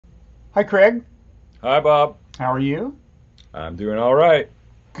Hi, Craig. Hi, Bob. How are you? I'm doing all right.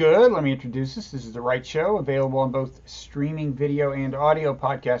 Good. Let me introduce us. This is The Wright Show, available on both streaming video and audio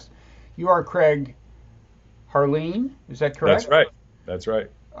podcast. You are Craig Harline, is that That's correct? right. That's right.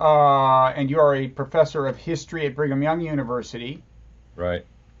 And you are a professor of history at Brigham Young University. Right.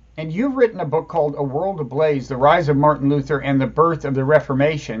 And you've written a book called A World Ablaze, The Rise of Martin Luther and the Birth of the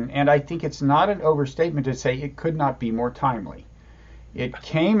Reformation. And I think it's not an overstatement to say it could not be more timely. It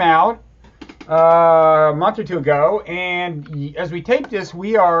came out a month or two ago, and as we tape this,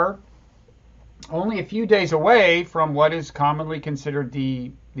 we are only a few days away from what is commonly considered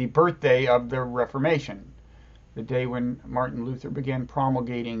the birthday of the Reformation, the day when Martin Luther began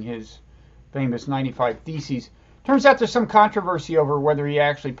promulgating his famous 95 Theses. Turns out there's some controversy over whether he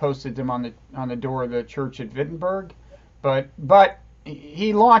actually posted them on the door of the church at Wittenberg, but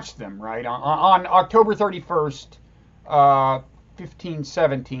he launched them right on October 31st,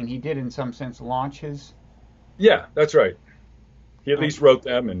 1517. He did, in some sense, launch his. Yeah, that's right. He at uh, least wrote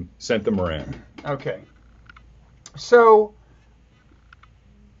them and sent them around. Okay, so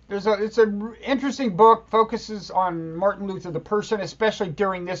it's a interesting book. Focuses on Martin Luther the person, especially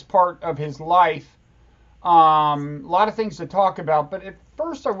during this part of his life. A lot of things to talk about, but at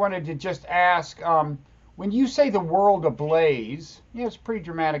first I wanted to just ask, when you say the world ablaze, it's a pretty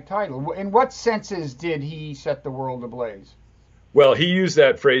dramatic title. In what senses did he set the world ablaze? Well, he used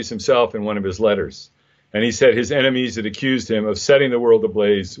that phrase himself in one of his letters. And he said his enemies had accused him of setting the world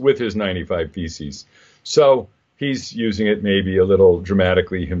ablaze with his 95 Theses. So he's using it maybe a little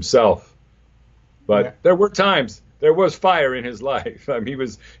dramatically himself. Yeah. But there were times there was fire in his life. I mean,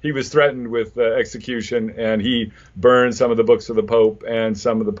 he was threatened with execution, and he burned some of the books of the Pope, and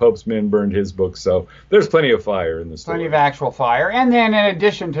some of the Pope's men burned his books. So there's plenty of fire in the Plenty of story. actual fire, and then in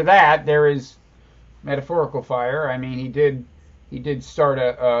addition to that, there is metaphorical fire. I mean, he did start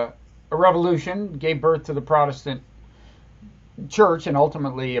a revolution, gave birth to the Protestant church, and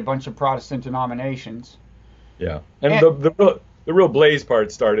ultimately a bunch of Protestant denominations. Yeah, and And the real blaze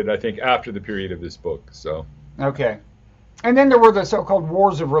part started, I think, after the period of this book. So okay, and then there were the so-called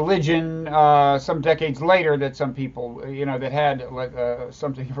wars of religion some decades later that some people, that had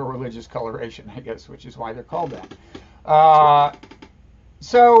something of a religious coloration, I guess, which is why they're called that. Uh,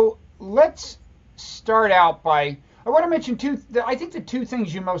 so let's start out by. I want to mention I think the two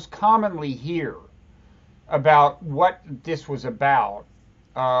things you most commonly hear about what this was about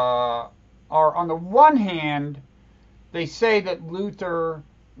are, on the one hand, they say that Luther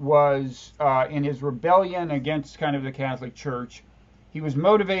was, in his rebellion against kind of the Catholic Church, he was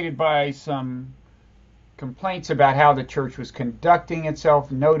motivated by some complaints about how the church was conducting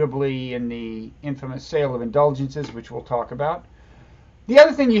itself, notably in the infamous sale of indulgences, which we'll talk about. The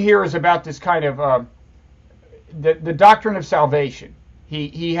other thing you hear is about this kind of the doctrine of salvation.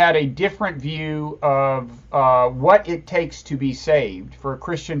 He had a different view of what it takes to be saved, for a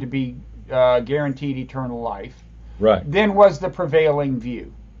Christian to be guaranteed eternal life, right. than was the prevailing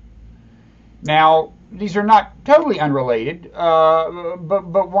view. Now, these are not totally unrelated,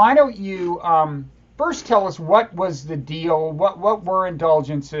 but why don't you first tell us what was the deal, what were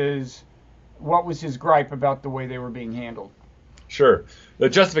indulgences, what was his gripe about the way they were being handled? Sure. The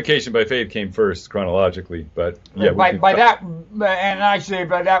justification by faith came first chronologically, but yeah, we can. By that, and actually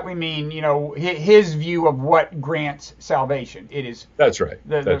by that we mean, his view of what grants salvation. It is That's right.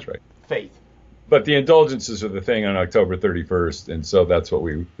 the That's right. faith. But the indulgences are the thing on October 31st, and so that's what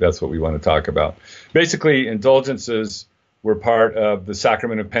we want to talk about. Basically, indulgences were part of the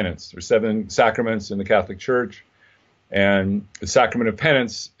sacrament of penance. There's 7 sacraments in the Catholic Church, and the sacrament of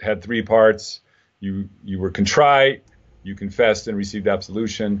penance had 3 parts. You were contrite, you confessed and received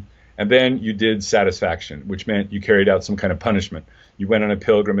absolution, and then you did satisfaction, which meant you carried out some kind of punishment. You went on a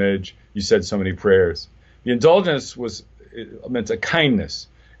pilgrimage, you said so many prayers. The indulgence meant a kindness,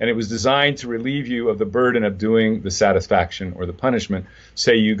 and it was designed to relieve you of the burden of doing the satisfaction or the punishment.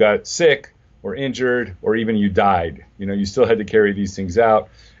 Say you got sick or injured, or even you died. You still had to carry these things out.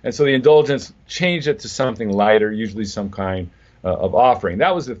 And so the indulgence changed it to something lighter, usually some kind of offering.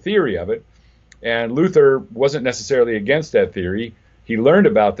 That was the theory of it. And Luther wasn't necessarily against that theory. He learned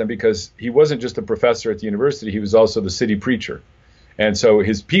about them because he wasn't just a professor at the university, he was also the city preacher. And so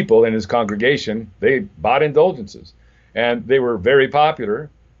his people in his congregation, they bought indulgences. And they were very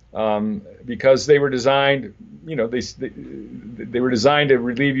popular because they were designed, they were designed to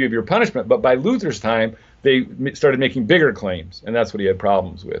relieve you of your punishment. But by Luther's time, they started making bigger claims, and that's what he had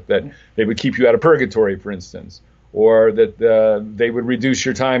problems with, that they would keep you out of purgatory, for instance, or that they would reduce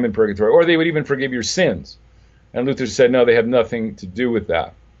your time in purgatory, or they would even forgive your sins. And Luther said, no, they have nothing to do with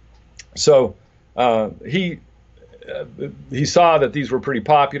that. So he he saw that these were pretty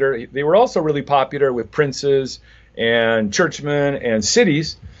popular. They were also really popular with princes and churchmen and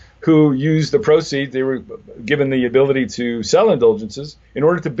cities who used the proceeds. They were given the ability to sell indulgences in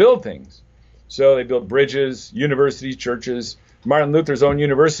order to build things. So they built bridges, universities, churches. Martin Luther's own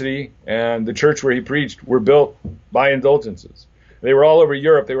university and the church where he preached were built by indulgences. They were all over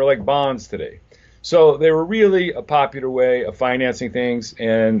Europe. They were like bonds today. So they were really a popular way of financing things,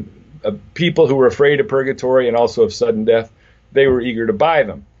 and people who were afraid of purgatory and also of sudden death, they were eager to buy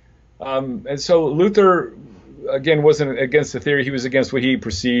them. And so Luther, again, wasn't against the theory. He was against what he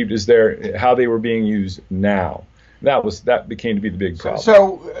perceived as how they were being used now. That became to be the big problem.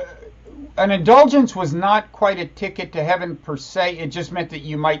 So an indulgence was not quite a ticket to heaven per se. It just meant that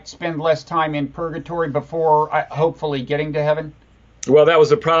you might spend less time in purgatory before hopefully getting to heaven. Well, that was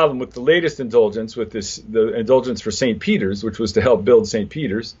the problem with the latest indulgence, the indulgence for St. Peter's, which was to help build St.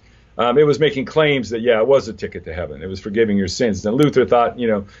 Peter's. It was making claims that, it was a ticket to heaven. It was forgiving your sins. And Luther thought,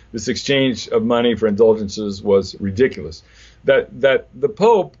 this exchange of money for indulgences was ridiculous. That the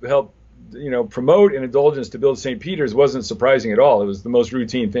Pope helped, promote an indulgence to build St. Peter's wasn't surprising at all. It was the most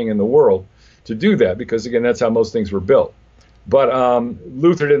routine thing in the world to do that because, again, that's how most things were built. But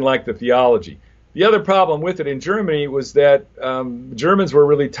Luther didn't like the theology. The other problem with it in Germany was that Germans were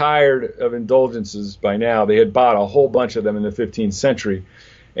really tired of indulgences by now. They had bought a whole bunch of them in the 15th century.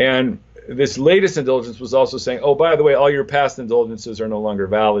 And this latest indulgence was also saying, oh, by the way, all your past indulgences are no longer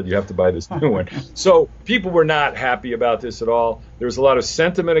valid. You have to buy this new one. So people were not happy about this at all. There was a lot of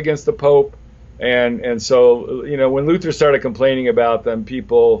sentiment against the Pope. And so, when Luther started complaining about them,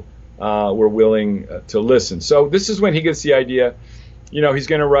 people were willing to listen. So this is when he gets the idea, he's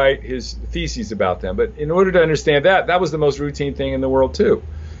going to write his theses about them. But in order to understand that was the most routine thing in the world, too.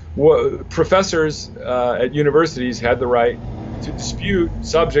 Professors at universities had the right to dispute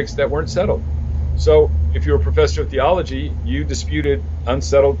subjects that weren't settled. So if you were a professor of theology, you disputed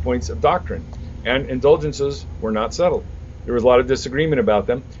unsettled points of doctrine. And indulgences were not settled. There was a lot of disagreement about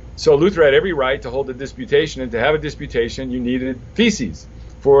them. So Luther had every right to hold a disputation. And to have a disputation, you needed theses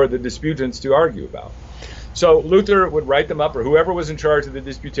for the disputants to argue about. So Luther would write them up, or whoever was in charge of the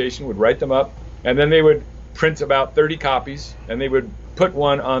disputation would write them up, and then they would print about 30 copies, and they would put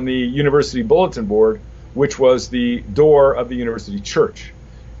one on the university bulletin board, which was the door of the university church.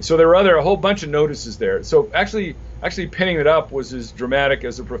 So there were a whole bunch of notices there. So actually pinning it up was as dramatic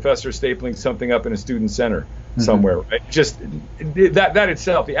as a professor stapling something up in a student center somewhere. Right? Just that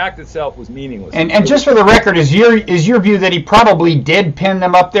itself, the act itself, was meaningless. And just for the record, is your view that he probably did pin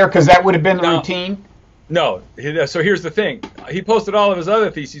them up there because that would have been the routine? No. So here's the thing. He posted all of his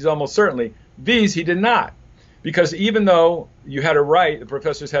other theses almost certainly. These he did not. Because even though you had a right, the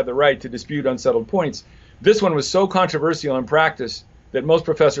professors had the right to dispute unsettled points, this one was so controversial in practice that most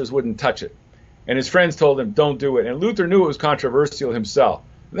professors wouldn't touch it. And his friends told him, don't do it. And Luther knew it was controversial himself.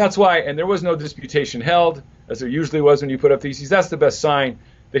 And that's why, and there was no disputation held, as there usually was when you put up theses. That's the best sign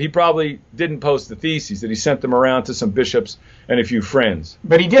that he probably didn't post the theses, that he sent them around to some bishops and a few friends.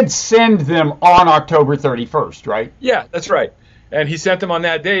 But he did send them on October 31st, right? Yeah, that's right. And he sent them on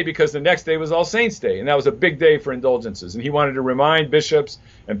that day because the next day was All Saints' Day, and that was a big day for indulgences. And he wanted to remind bishops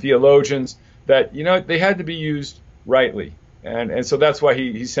and theologians that, they had to be used rightly. And so that's why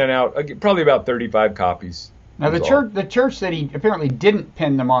he sent out probably about 35 copies. Now, the church that he apparently didn't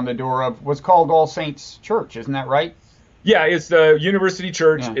pin them on the door of was called All Saints Church, isn't that right? Yeah, it's the University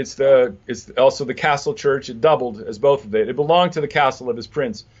Church. Yeah. It's also the Castle Church. It doubled as both of it. It belonged to the castle of his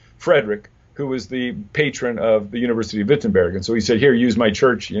prince, Frederick, who was the patron of the University of Wittenberg. And so he said, here, use my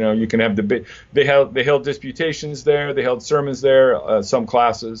church. You can have debate. They held disputations there. They held sermons there, some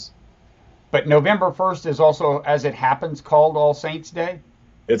classes. But November 1st is also, as it happens, called All Saints Day?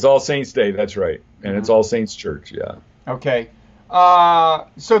 It's All Saints Day, that's right. And it's All Saints Church, yeah. Okay.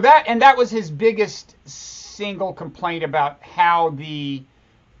 So that was his biggest single complaint about how the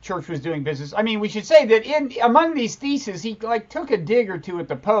church was doing business. I mean, we should say that among these theses, he took a dig or two at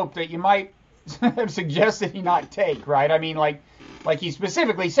the Pope that you might have suggested he not take, right? I mean, like he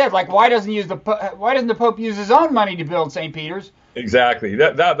specifically said, why doesn't the Pope use his own money to build St. Peter's? Exactly.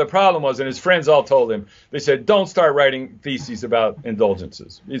 That the problem was, and his friends all told him, they said, don't start writing theses about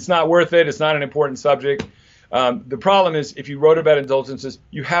indulgences. It's not worth it. It's not an important subject. The problem is, if you wrote about indulgences,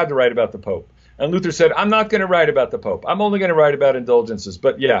 you had to write about the Pope. And Luther said, I'm not going to write about the Pope. I'm only going to write about indulgences.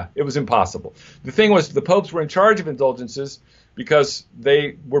 But yeah, it was impossible. The thing was, the popes were in charge of indulgences because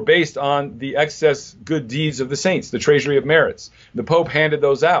they were based on the excess good deeds of the saints, the treasury of merits. The Pope handed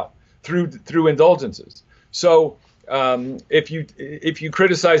those out through indulgences. So if you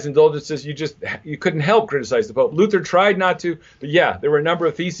criticize indulgences, you couldn't help criticize the Pope. Luther tried not to, but yeah, there were a number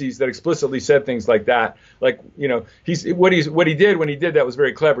of theses that explicitly said things like that. Like, what he did when he did that was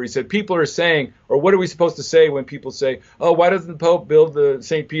very clever. He said, people are saying, or what are we supposed to say when people say, oh, why doesn't the Pope build the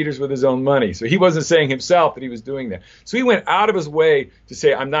St. Peter's with his own money? So he wasn't saying himself that he was doing that. So he went out of his way to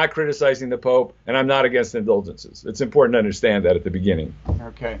say, I'm not criticizing the Pope and I'm not against indulgences. It's important to understand that at the beginning.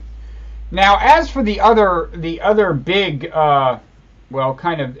 Okay. Now, as for the other big,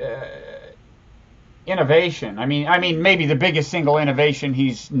 innovation. I mean, maybe the biggest single innovation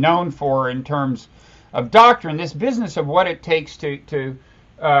he's known for in terms of doctrine. This business of what it takes to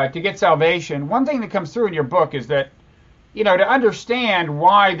get salvation. One thing that comes through in your book is that, to understand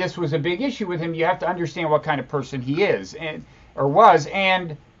why this was a big issue with him, you have to understand what kind of person he is or was.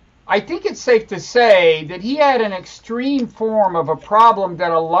 And I think it's safe to say that he had an extreme form of a problem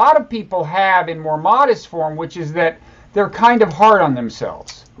that a lot of people have in more modest form, which is that they're kind of hard on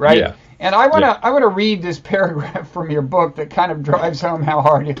themselves, right? Yeah. And I want to read this paragraph from your book that kind of drives home how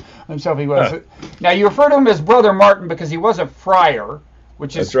hard on himself he was. Now, you refer to him as Brother Martin because he was a friar,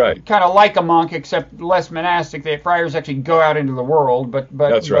 which is kind of like a monk except less monastic. Friars actually go out into the world, but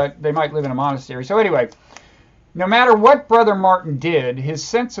they might live in a monastery. So anyway, no matter what Brother Martin did, his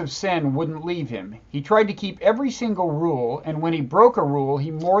sense of sin wouldn't leave him. He tried to keep every single rule, and when he broke a rule,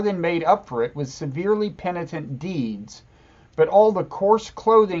 he more than made up for it with severely penitent deeds. But all the coarse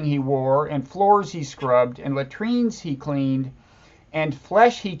clothing he wore, and floors he scrubbed, and latrines he cleaned, and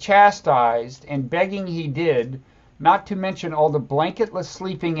flesh he chastised, and begging he did, not to mention all the blanketless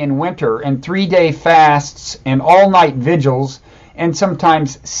sleeping in winter, and 3-day fasts, and all-night vigils, and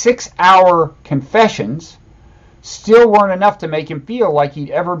sometimes 6-hour confessions, still weren't enough to make him feel like he'd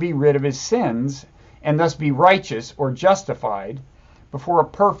ever be rid of his sins and thus be righteous or justified before a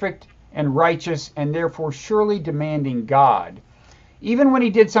perfect and righteous and therefore surely demanding God. Even when he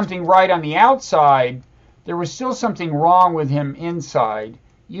did something right on the outside, there was still something wrong with him inside,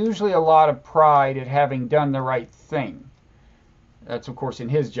 usually a lot of pride at having done the right thing. That's, of course, in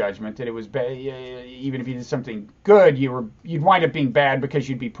his judgment, that it was even if you did something good, you'd wind up being bad because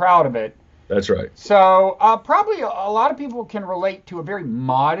you'd be proud of it. That's right. So probably a lot of people can relate to a very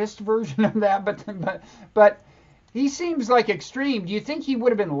modest version of that, but he seems like extreme. Do you think he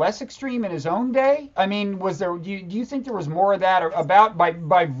would have been less extreme in his own day? I mean, do you think there was more of that about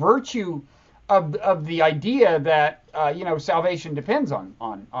by virtue of the idea that salvation depends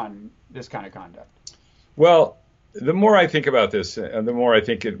on this kind of conduct? Well, the more I think about this, and the more I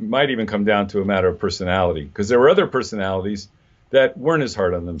think it might even come down to a matter of personality, because there were other personalities that weren't as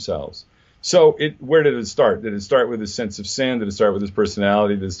hard on themselves. So where did it start? Did it start with his sense of sin? Did it start with his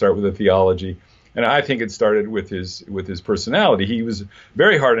personality? Did it start with a theology? And I think it started with his personality. He was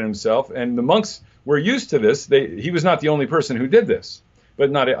very hard on himself, and the monks were used to this. He was not the only person who did this,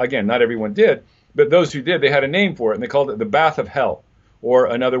 but not everyone did. But those who did, they had a name for it, and they called it the bath of hell, or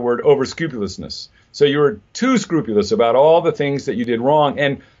another word, over-scrupulousness. So you were too scrupulous about all the things that you did wrong,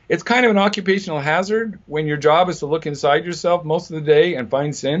 and it's kind of an occupational hazard when your job is to look inside yourself most of the day and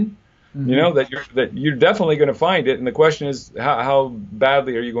find sin. Mm-hmm. That you're definitely going to find it, and the question is how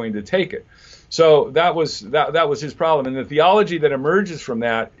badly are you going to take it? So that was his problem, and the theology that emerges from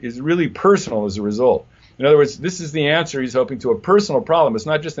that is really personal as a result. In other words, this is the answer he's hoping to a personal problem. It's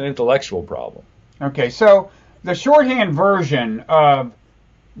not just an intellectual problem. Okay, so the shorthand version of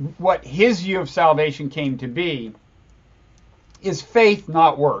what his view of salvation came to be is faith,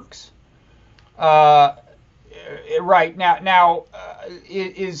 not works. Right now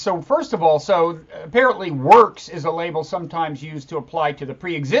so first of all, so apparently works is a label sometimes used to apply to the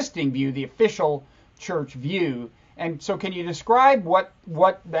pre-existing view, the official church view. And so can you describe what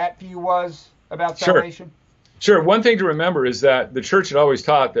that view was about salvation? Sure. One thing to remember is that the church had always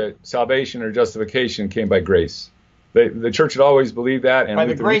taught that salvation or justification came by grace. The church had always believed that, and by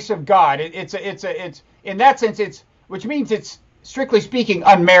the grace of God. It's in that sense which means it's strictly speaking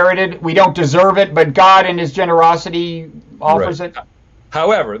unmerited. We don't deserve it, but God in his generosity offers it.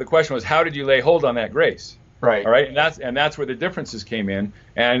 However, the question was, how did you lay hold on that grace? Right. All right, and that's where the differences came in,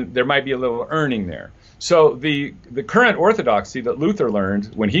 and there might be a little earning there. So the current orthodoxy that Luther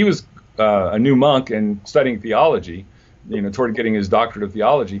learned when he was a new monk and studying theology, toward getting his doctorate of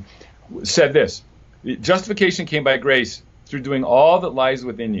theology, said this: justification came by grace through doing all that lies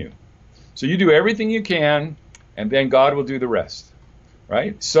within you. So you do everything you can, and then God will do the rest,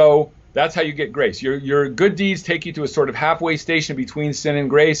 right? So that's how you get grace. Your good deeds take you to a sort of halfway station between sin and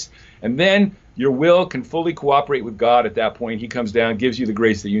grace, and then your will can fully cooperate with God at that point. He comes down, gives you the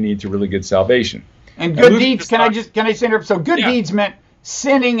grace that you need to really get salvation. And good deeds, can I just interrupt? So good deeds meant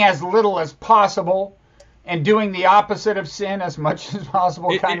sinning as little as possible, and doing the opposite of sin as much as possible.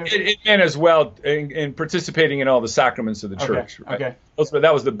 It meant as well in participating in all the sacraments of the church. Right? Okay.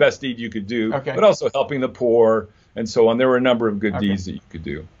 That was the best deed you could do. Okay. But also helping the poor and so on. There were a number of good deeds that you could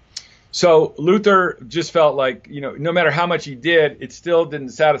do. So Luther just felt like, no matter how much he did, it still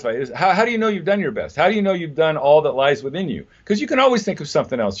didn't satisfy. How do you know you've done your best? How do you know you've done all that lies within you? Because you can always think of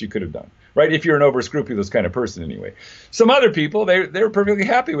something else you could have done, right? If you're an over-scrupulous kind of person anyway. Some other people, they were perfectly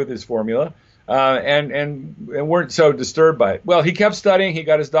happy with his formula and weren't so disturbed by it. Well, he kept studying. He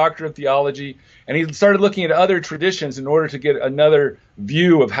got his doctorate of theology, and he started looking at other traditions in order to get another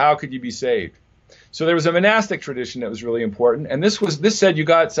view of how could you be saved. So there was a monastic tradition that was really important, and this said you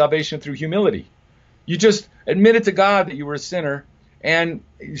got salvation through humility. You just admitted to God that you were a sinner, and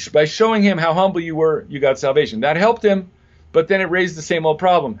by showing him how humble you were, you got salvation. That helped him, but then it raised the same old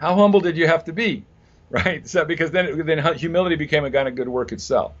problem. How humble did you have to be, right? So because then humility became a kind of good work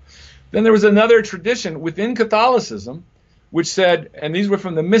itself. Then there was another tradition within Catholicism, which said, and these were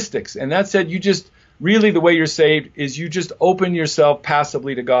from the mystics, and that said you just really the way you're saved is you just open yourself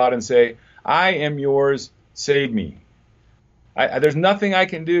passively to God and say, I am yours, save me. There's nothing I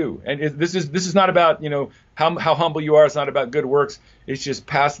can do. And this is not about, how humble you are. It's not about good works. It's just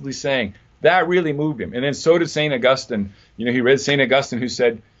passively saying. That really moved him. And then so did St. Augustine. He read St. Augustine, who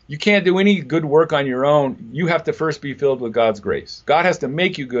said, you can't do any good work on your own. You have to first be filled with God's grace. God has to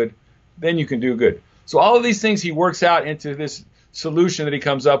make you good, then you can do good. So all of these things he works out into this solution that he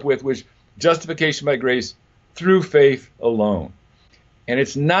comes up with, which justification by grace through faith alone. And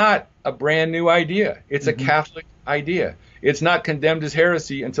it's not a brand new idea. It's a Catholic idea. It's not condemned as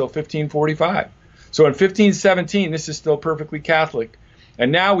heresy until 1545. So in 1517, this is still perfectly Catholic.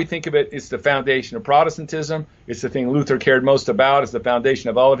 And now we think of it, it's the foundation of Protestantism. It's the thing Luther cared most about. It's the foundation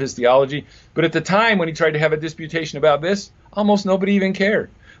of all of his theology. But at the time when he tried to have a disputation about this, almost nobody even cared.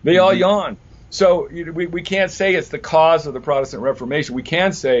 They all yawned. So we can't say it's the cause of the Protestant Reformation. We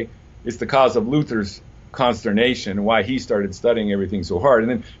can say it's the cause of Luther's consternation and why he started studying everything so hard.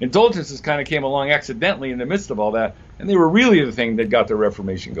 And then indulgences kind of came along accidentally in the midst of all that, and they were really the thing that got the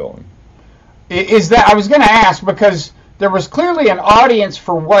Reformation going. Is that, I was going to ask, because there was clearly an audience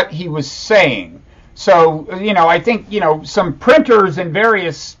for what he was saying. So, I think, some printers in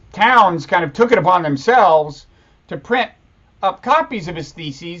various towns kind of took it upon themselves to print up copies of his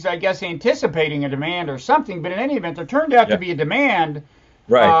theses, I guess anticipating a demand or something, but in any event, there turned out to be a demand.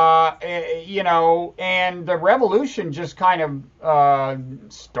 Right. And the revolution just kind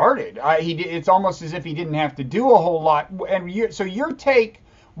of started. It's almost as if he didn't have to do a whole lot. And so your take,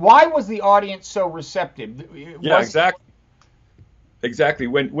 why was the audience so receptive? Exactly.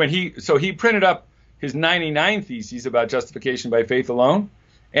 When he printed up his 99 theses about justification by faith alone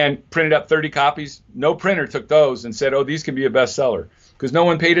and printed up 30 copies. No printer took those and said, oh, these can be a bestseller, because no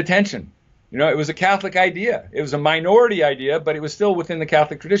one paid attention. It was a Catholic idea. It was a minority idea, but it was still within the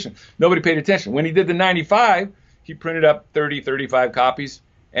Catholic tradition. Nobody paid attention. When he did the 95, he printed up 30, 35 copies,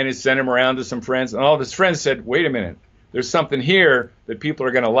 and he sent them around to some friends. And all of his friends said, wait a minute, there's something here that people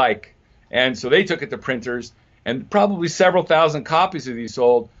are going to like. And so they took it to printers, and probably several thousand copies of these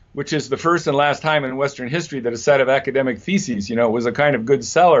sold, which is the first and last time in Western history that a set of academic theses, was a kind of good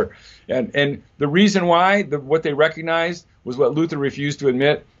seller. And the reason why, what they recognized was what Luther refused to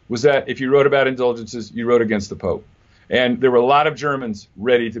admit, was that if you wrote about indulgences, you wrote against the Pope. And there were a lot of Germans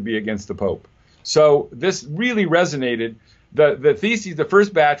ready to be against the Pope. So this really resonated. The theses, the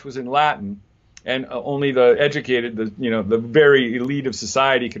first batch was in Latin, and only the educated, the very elite of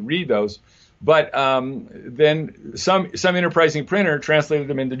society could read those. But then some enterprising printer translated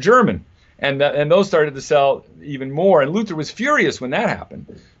them into German, and those started to sell even more. And Luther was furious when that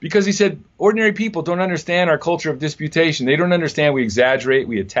happened, because he said, ordinary people don't understand our culture of disputation. They don't understand we exaggerate,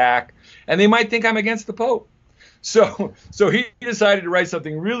 we attack, and they might think I'm against the Pope. So he decided to write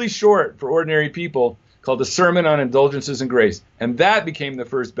something really short for ordinary people called A Sermon on Indulgences and Grace, and that became the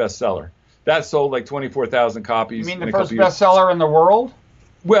first bestseller. That sold like 24,000 copies. You mean the first bestseller in the world?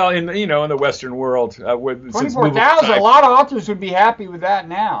 Well, in the Western world, 24,000. A lot of authors would be happy with that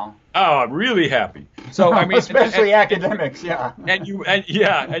now. Oh, I'm really happy. So I mean, especially academics, yeah. And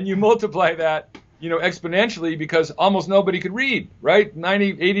you multiply that, exponentially, because almost nobody could read, right?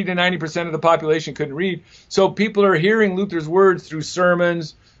 80 to 90% of the population couldn't read. So people are hearing Luther's words through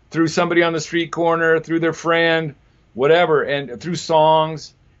sermons, through somebody on the street corner, through their friend, whatever, and through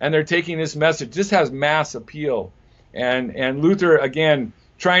songs, and they're taking this message. This has mass appeal, and Luther again,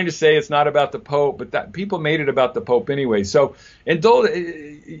 trying to say it's not about the Pope, but that people made it about the Pope anyway. So the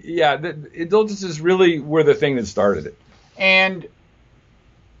indulgences really were the thing that started it. And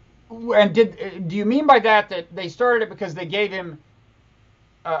do you mean by that they started it because they gave him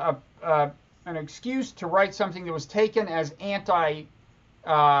a an excuse to write something that was taken as anti-pope,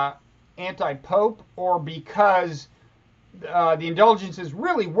 or because the indulgences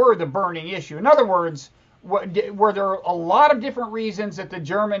really were the burning issue? In other words, were there a lot of different reasons that the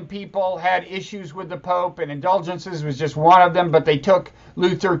German people had issues with the Pope, and indulgences was just one of them, but they took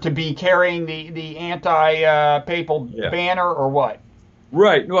Luther to be carrying the anti-papal banner, or what?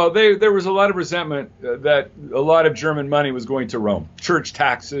 Right. Well, there was a lot of resentment that a lot of German money was going to Rome. Church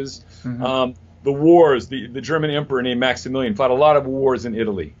taxes, the wars, the German emperor named Maximilian fought a lot of wars in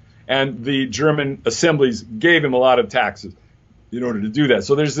Italy, and the German assemblies gave him a lot of taxes in order to do that.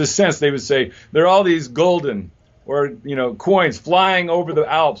 So there's this sense, they would say, there are all these golden or coins flying over the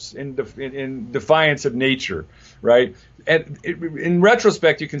Alps in defiance of nature, right? And in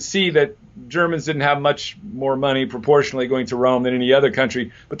retrospect, you can see that Germans didn't have much more money proportionally going to Rome than any other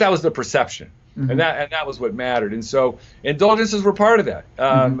country, but that was the perception, and that was what mattered. And so indulgences were part of that.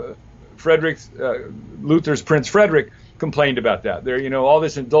 Luther's Prince Frederick complained about that. All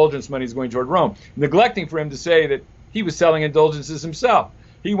this indulgence money is going toward Rome, neglecting for him to say that he was selling indulgences himself.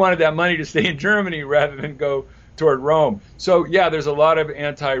 He wanted that money to stay in Germany rather than go toward Rome. So yeah, there's a lot of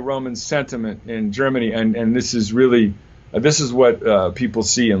anti-Roman sentiment in Germany, and this is really what people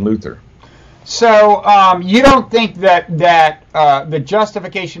see in Luther. So you don't think that the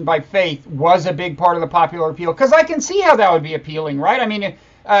justification by faith was a big part of the popular appeal? Because I can see how that would be appealing, right? I mean,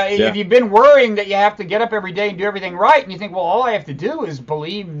 if you've been worrying that you have to get up every day and do everything right, and you think, well, all I have to do is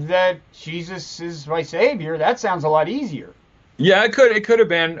believe that Jesus is my Savior, that sounds a lot easier. Yeah, it could have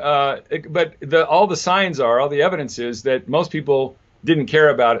been, but all the evidence is that most people didn't care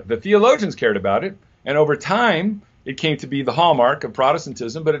about it. The theologians cared about it, and over time, it came to be the hallmark of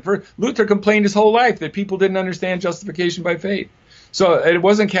Protestantism. But at first, Luther complained his whole life that people didn't understand justification by faith. So it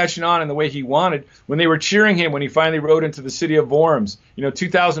wasn't catching on in the way he wanted. When they were cheering him when he finally rode into the city of Worms,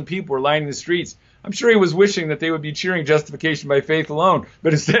 2,000 people were lining the streets. I'm sure he was wishing that they would be cheering justification by faith alone,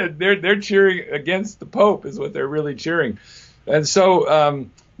 but instead they're cheering against the Pope is what they're really cheering. And so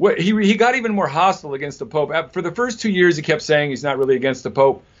he got even more hostile against the Pope. For the first 2 years, he kept saying he's not really against the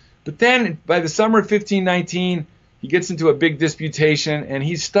Pope. But then by the summer of 1519, he gets into a big disputation, and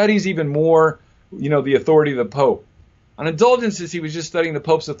he studies even more, the authority of the Pope. On indulgences, he was just studying the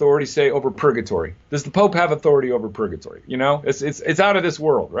Pope's authority, say, over purgatory. Does the Pope have authority over purgatory? It's out of this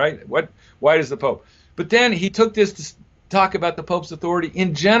world, right? Why does the Pope? But then he took this to talk about the Pope's authority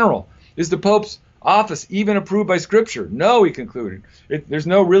in general. Is the Pope's office even approved by Scripture? No, he concluded. There's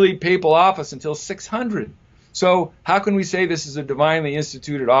no really papal office until 600. So how can we say this is a divinely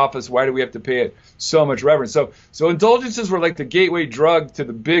instituted office? Why do we have to pay it so much reverence? So indulgences were like the gateway drug to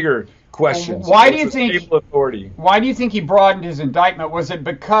the bigger questions. Why do you think he broadened his indictment? Was it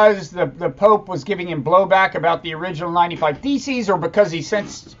because the Pope was giving him blowback about the original 95 Theses, or because he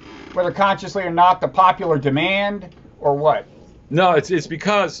sensed, whether consciously or not, the popular demand, or what? No, it's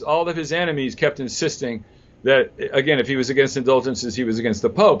because all of his enemies kept insisting that, again, if he was against indulgences, he was against the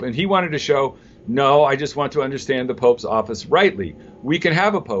Pope. And he wanted to show, no, I just want to understand the Pope's office rightly. We can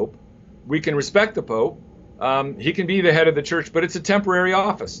have a Pope. We can respect the Pope. He can be the head of the church, but it's a temporary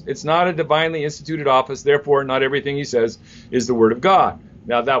office. It's not a divinely instituted office. Therefore, not everything he says is the word of God.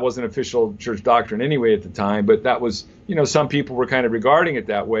 Now, that wasn't official church doctrine anyway at the time, but that was, some people were kind of regarding it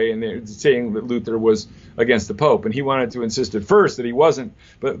that way, and they're saying that Luther was against the Pope, and he wanted to insist at first that he wasn't.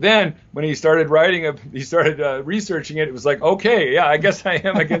 But then, when he started researching it, it was like, okay, yeah, I guess I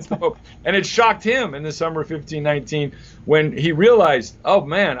am against the Pope. And it shocked him in the summer of 1519 when he realized, oh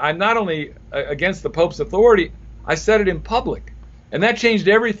man, I'm not only against the Pope's authority, I said it in public. And that changed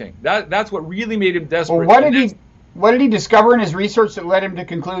everything. That's what really made him desperate. Well, what did he discover in his research that led him to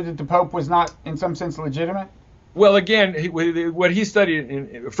conclude that the Pope was not, in some sense, legitimate? Well, again, what he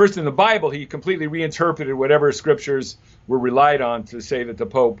studied, first in the Bible, he completely reinterpreted whatever scriptures were relied on to say that the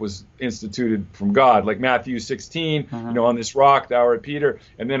Pope was instituted from God, like Matthew 16, on this rock thou art Peter,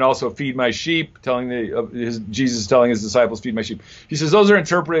 and then also feed my sheep, Jesus telling his disciples, feed my sheep. He says those are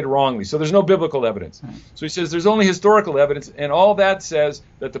interpreted wrongly, so there's no biblical evidence. So he says there's only historical evidence, and all that says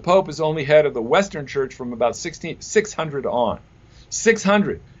that the Pope is only head of the Western Church from about 600 on.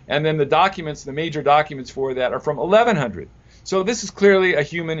 600. And then the major documents for that are from 1100. So this is clearly a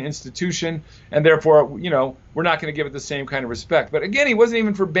human institution, and therefore, we're not going to give it the same kind of respect. But again, he wasn't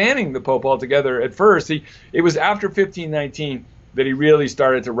even for banning the Pope altogether at first. It was after 1519 that he really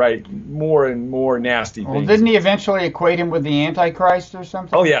started to write more and more nasty things. Well, didn't he eventually equate him with the Antichrist or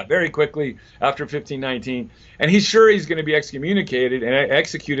something? Oh, yeah, very quickly after 1519. And he's sure he's going to be excommunicated and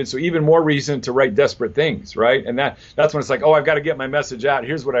executed, so even more reason to write desperate things, right? And that's when it's like, oh, I've got to get my message out.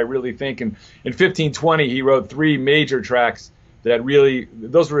 Here's what I really think. And in 1520, he wrote 3 major tracts that really,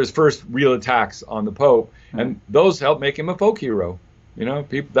 those were his first real attacks on the Pope, and those helped make him a folk hero. You know,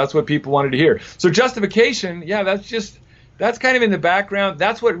 that's what people wanted to hear. So justification, yeah, that's kind of in the background.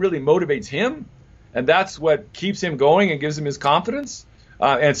 That's what really motivates him, and that's what keeps him going and gives him his confidence.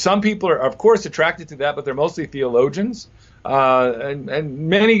 And some people are, of course, attracted to that, but they're mostly theologians. And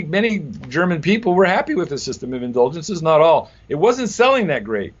many German people were happy with the system of indulgences, not all. It wasn't selling that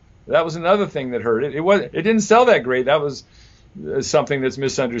great. That was another thing that hurt it. It didn't sell that great. That was something that's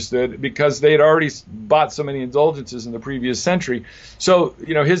misunderstood because they had already bought so many indulgences in the previous century. So,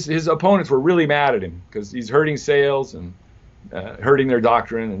 you know, his opponents were really mad at him because he's hurting sales and hurting their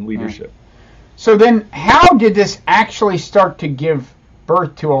doctrine and leadership. So then how did this actually start to give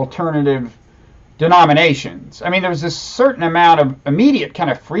birth to alternative denominations? I mean, there was a certain amount of immediate kind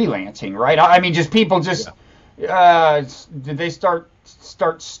of freelancing, right? I mean, just people just, did they start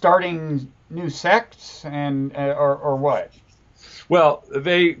starting new sects and or what? Well,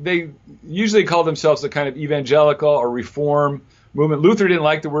 they usually call themselves a kind of evangelical or reform movement. Luther didn't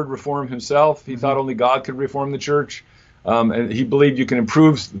like the word reform himself. He thought only God could reform the church. And he believed you can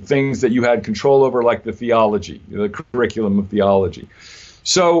improve things that you had control over, like the theology, the curriculum of theology.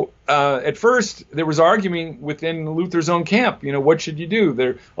 So at first there was arguing within Luther's own camp. You know, what should you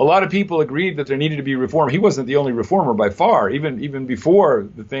do? A lot of people agreed that there needed to be reform. He wasn't the only reformer by far, even before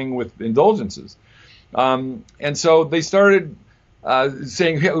the thing with indulgences. And so they started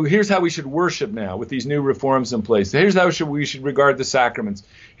saying, here's how we should worship now with these new reforms in place. Here's how we should regard the sacraments.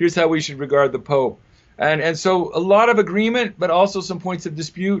 Here's how we should regard the Pope. And so a lot of agreement, but also some points of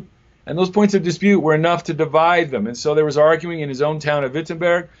dispute. And those points of dispute were enough to divide them. And so there was arguing in his own town of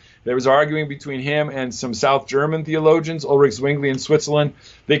Wittenberg. There was arguing between him and some South German theologians, Ulrich Zwingli in Switzerland.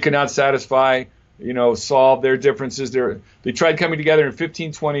 They could not solve their differences. They tried coming together in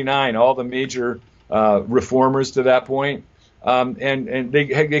 1529, all the major reformers to that point. And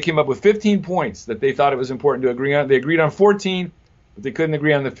they came up with 15 points that they thought it was important to agree on. They agreed on 14, but they couldn't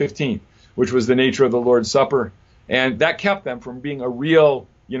agree on the 15th, which was the nature of the Lord's Supper. And that kept them from being a real,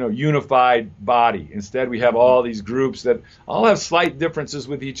 unified body. Instead, we have all these groups that all have slight differences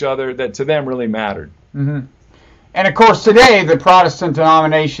with each other that to them really mattered. Mm-hmm. And of course, today, the Protestant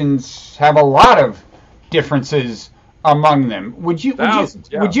denominations have a lot of differences among them. Would you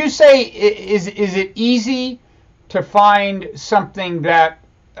say, is it easy to find something that,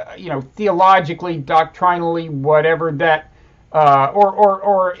 theologically, doctrinally, whatever, that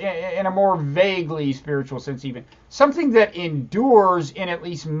or in a more vaguely spiritual sense even, something that endures in at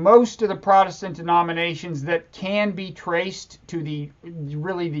least most of the Protestant denominations that can be traced to the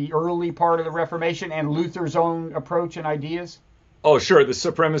early part of the Reformation and Luther's own approach and ideas? Oh, sure, the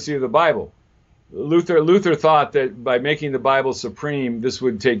supremacy of the Bible. Luther thought that by making the Bible supreme, this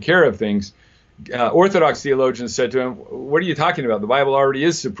would take care of things. Orthodox theologians said to him, what are you talking about? The Bible already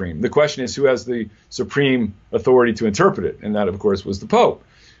is supreme. The question is who has the supreme authority to interpret it? And that, of course, was the Pope.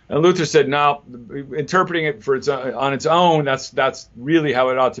 And Luther said, no, interpreting it on its own, that's really how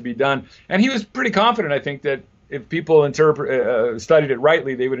it ought to be done. And he was pretty confident, I think, that if people studied it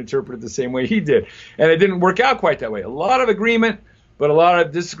rightly, they would interpret it the same way he did. And it didn't work out quite that way. A lot of agreement, but a lot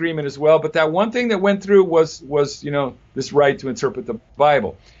of disagreement as well. But that one thing that went through was this right to interpret the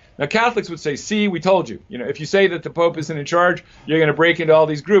Bible. Now, Catholics would say, see, we told you. If you say that the Pope isn't in charge, you're going to break into all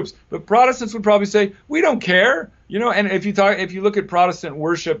these groups. But Protestants would probably say, we don't care. And if you look at Protestant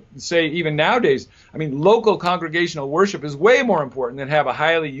worship, say even nowadays, I mean, local congregational worship is way more important than have a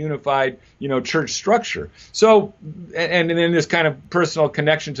highly unified, church structure. So, and then this kind of personal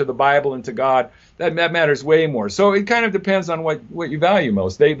connection to the Bible and to God, that matters way more. So it kind of depends on what you value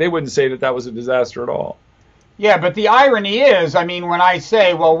most. They wouldn't say that was a disaster at all. Yeah, but the irony is, I mean, when I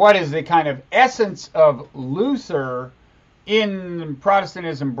say, well, what is the kind of essence of Luther in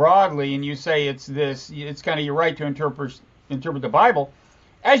Protestantism broadly, and you say it's kind of your right to interpret the Bible,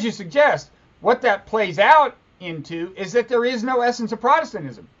 as you suggest, what that plays out into is that there is no essence of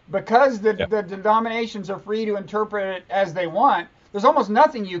Protestantism. Because the denominations are free to interpret it as they want, there's almost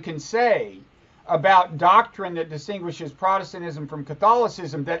nothing you can say about doctrine that distinguishes Protestantism from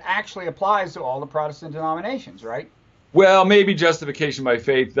Catholicism that actually applies to all the Protestant denominations, right? Well, maybe justification by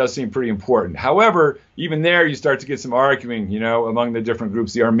faith does seem pretty important. However, even there you start to get some arguing, among the different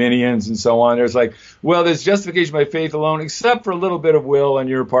groups, the Arminians and so on. There's there's justification by faith alone, except for a little bit of will on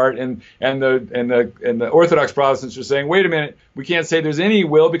your part. And the Orthodox Protestants are saying, wait a minute, we can't say there's any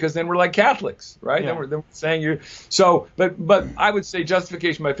will because then we're like Catholics, right? Yeah. Then we're saying you're so. But I would say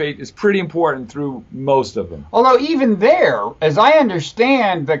justification by faith is pretty important through most of them. Although even there, as I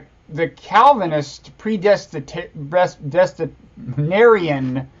understand the Calvinist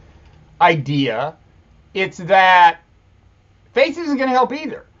predestinarian idea, it's that faith isn't going to help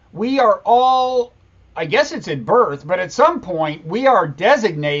either. We are all, I guess it's at birth, but at some point we are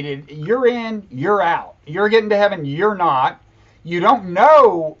designated, you're in, you're out. You're getting to heaven, you're not. You don't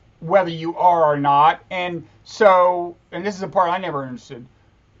know whether you are or not. And so, and this is the part I never understood.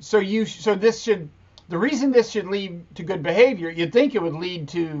 The reason this should lead to good behavior, you'd think it would lead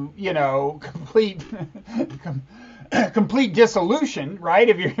to, complete dissolution, right?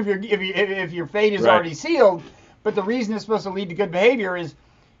 If your fate is already sealed. But the reason it's supposed to lead to good behavior is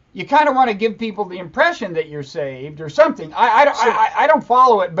you kind of want to give people the impression that you're saved or something. I don't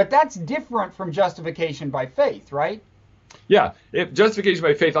follow it, but that's different from justification by faith, right? Yeah, justification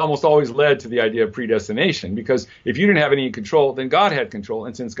by faith almost always led to the idea of predestination, because if you didn't have any control, then God had control.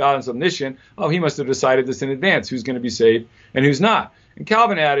 And since God is omniscient, he must have decided this in advance, who's going to be saved and who's not. And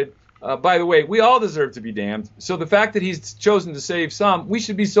Calvin added, by the way, we all deserve to be damned. So the fact that he's chosen to save some, we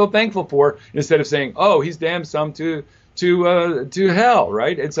should be so thankful for, instead of saying, oh, he's damned some to hell,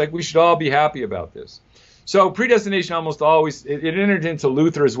 right? It's like we should all be happy about this. So predestination almost always, it entered into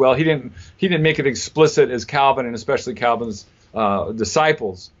Luther as well. He didn't make it explicit as Calvin, and especially Calvin's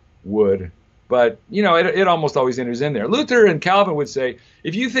disciples would. But, it almost always enters in there. Luther and Calvin would say,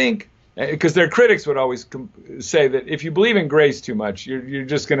 if you think, because their critics would always say that if you believe in grace too much, you're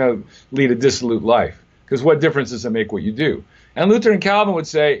just going to lead a dissolute life. Because what difference does it make what you do? And Luther and Calvin would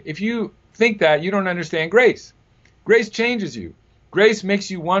say, if you think that, you don't understand grace. Grace changes you. Grace makes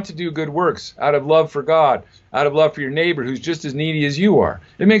you want to do good works out of love for God, out of love for your neighbor who's just as needy as you are.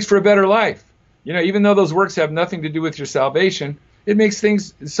 It makes for a better life. Even though those works have nothing to do with your salvation, it makes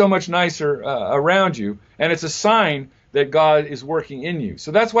things so much nicer around you. And it's a sign that God is working in you.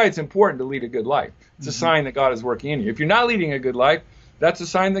 So that's why it's important to lead a good life. It's a sign that God is working in you. If you're not leading a good life, that's a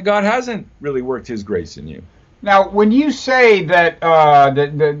sign that God hasn't really worked his grace in you. Now, when you say that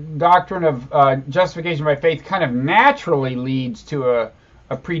the doctrine of justification by faith kind of naturally leads to a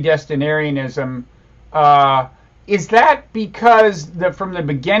predestinarianism, is that because from the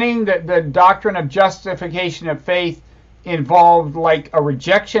beginning that the doctrine of justification of faith involved like a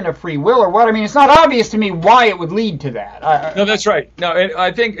rejection of free will, or what? I mean, it's not obvious to me why it would lead to that. No, that's right. No,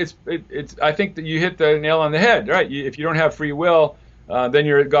 I think I think that you hit the nail on the head, right? If you don't have free will, then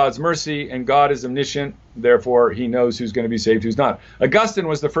you're at God's mercy, and God is omniscient. Therefore, he knows who's going to be saved, who's not. Augustine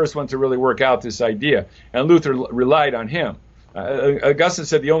was the first one to really work out this idea, and Luther relied on him. Augustine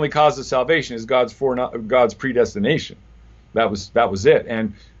said the only cause of salvation is God's predestination. That was it.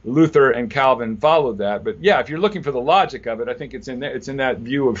 And Luther and Calvin followed that. But yeah, if you're looking for the logic of it, I think it's in there. It's in that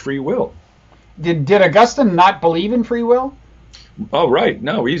view of free will. Did Augustine not believe in free will? Oh, right.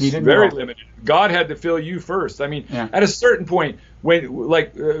 No, he's very limited. God had to fill you first. I mean, at a certain point,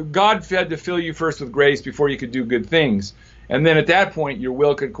 God had to fill you first with grace before you could do good things. And then at that point, your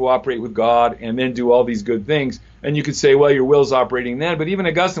will could cooperate with God and then do all these good things. And you could say, well, your will's operating then. But even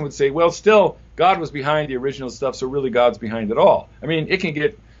Augustine would say, well, still, God was behind the original stuff, so really God's behind it all. I mean, it can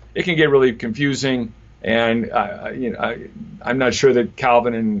get really confusing. And I'm not sure that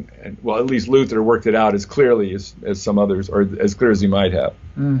Calvin and well, at least Luther worked it out as clearly as some others, or as clear as he might have.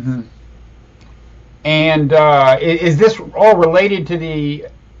 Mm-hmm. And is this all related to the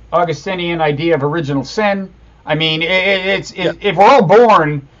Augustinian idea of original sin? I mean, if we're all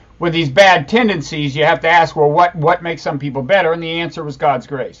born with these bad tendencies, you have to ask, well, what makes some people better? And the answer was God's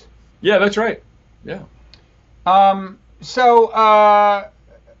grace. Yeah, that's right. Yeah. I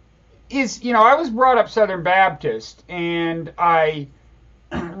was brought up Southern Baptist, and I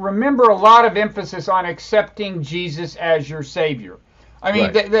remember a lot of emphasis on accepting Jesus as your Savior. I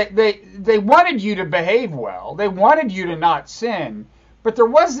mean, right. They wanted you to behave well. They wanted you to not sin. But there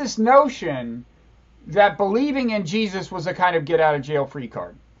was this notion that believing in Jesus was a kind of get-out-of-jail-free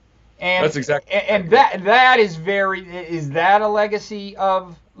card. And that's exactly. And that is is that a legacy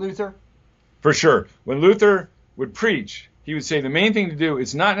of Luther? For sure. When Luther would preach, he would say the main thing to do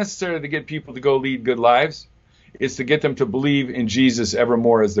is not necessarily to get people to go lead good lives. It's to get them to believe in Jesus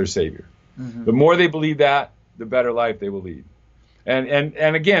evermore as their Savior. Mm-hmm. The more they believe that, the better life they will lead.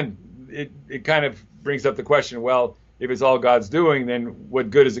 And again, it kind of brings up the question, well, if it's all God's doing, then what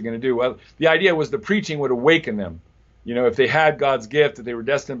good is it going to do? Well, the idea was the preaching would awaken them. If they had God's gift, that they were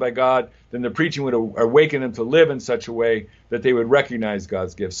destined by God, then the preaching would awaken them to live in such a way that they would recognize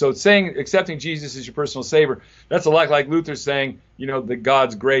God's gift. So it's saying accepting Jesus as your personal Savior, that's a lot like Luther saying, that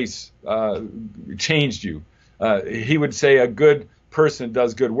God's grace changed you. He would say a good person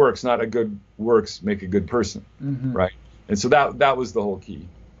does good works, not a good works make a good person, mm-hmm. right? And so that was the whole key.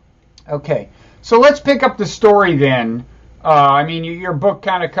 Okay, so let's pick up the story then. Your book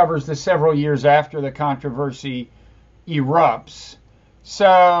kind of covers the several years after the controversy erupts.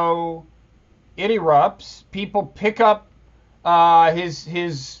 So it erupts. People pick up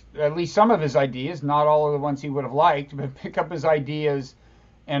his at least some of his ideas, not all of the ones he would have liked, but pick up his ideas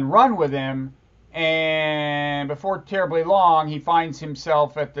and run with them. And before terribly long, he finds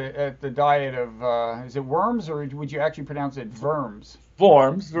himself at the diet of is it Worms, or would you actually pronounce it Worms?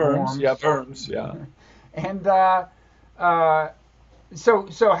 Worms, yeah, Worms, yeah. And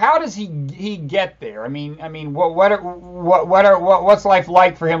so how does he get there? I mean, what's life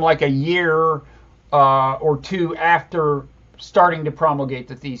like for him? Like a year or two after starting to promulgate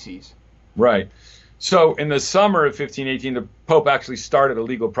the theses. Right. So in the summer of 1518, the Pope actually started a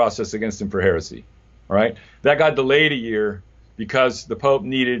legal process against him for heresy. All right. That got delayed a year because the Pope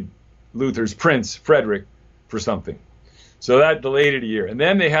needed Luther's prince, Frederick, for something. So that delayed it a year. And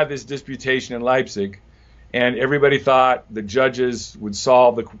then they had this disputation in Leipzig, and everybody thought the judges would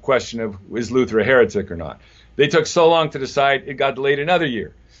solve the question of, is Luther a heretic or not? They took so long to decide, it got delayed another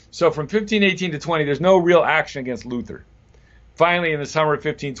year. So from 1518 to 20, there's no real action against Luther. Finally, in the summer of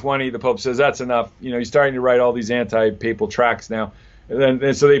 1520, the Pope says, that's enough. You know, he's starting to write all these anti-papal tracts now.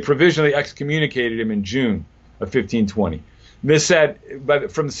 And so they provisionally excommunicated him in June of 1520. This said,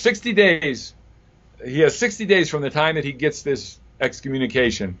 but from 60 days, he has 60 days from the time that he gets this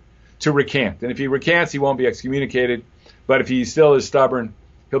excommunication to recant. And if he recants, he won't be excommunicated. But if he still is stubborn,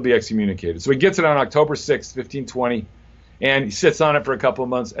 he'll be excommunicated. So he gets it on October 6th, 1520, and he sits on it for a couple of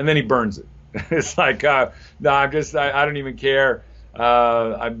months, and then he burns it. It's like, no, I don't even care.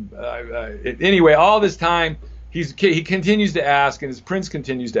 Anyway, all this time, he continues to ask, and his prince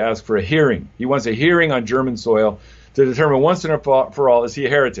continues to ask for a hearing. He wants a hearing on German soil to determine once and for all, is he a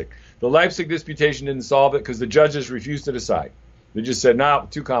heretic? The Leipzig disputation didn't solve it because the judges refused to decide. They just said, no,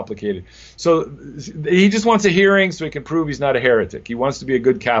 too complicated. So he just wants a hearing so he can prove he's not a heretic. He wants to be a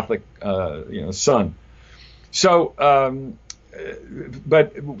good Catholic son. So,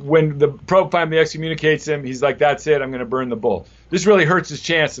 but when the Pope finally excommunicates him, he's like, that's it, I'm going to burn the bull. This really hurts his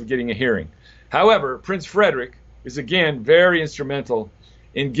chance of getting a hearing. However, Prince Frederick is, again, very instrumental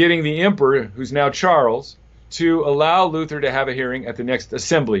in getting the emperor, who's now Charles, to allow Luther to have a hearing at the next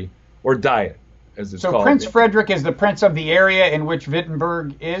assembly, or diet, as it's called. So Prince Frederick is the prince of the area in which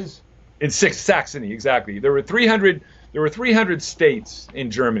Wittenberg is? In Saxony, exactly. There were 300 states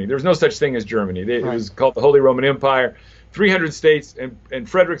in Germany. There was no such thing as Germany. It was called the Holy Roman Empire. 300 states, and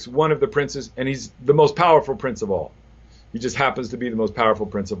Frederick's one of the princes, and he's the most powerful prince of all. He just happens to be the most powerful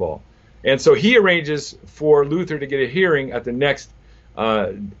prince of all. And so he arranges for Luther to get a hearing at the next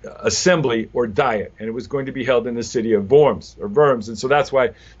assembly or diet, and it was going to be held in the city of Worms, and so that's why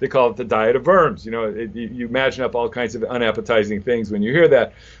they call it the Diet of Worms. You know, you imagine up all kinds of unappetizing things when you hear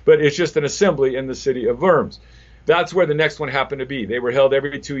that, but it's just an assembly in the city of Worms. That's where the next one happened to be. They were held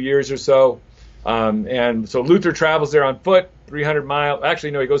every 2 years or so. And so Luther travels there on foot, 300 miles.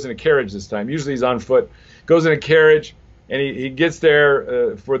 Actually, no, he goes in a carriage this time. Usually he's on foot. Goes in a carriage, and he gets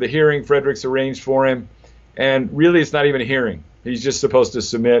there for the hearing Frederick's arranged for him. And really, it's not even a hearing. He's just supposed to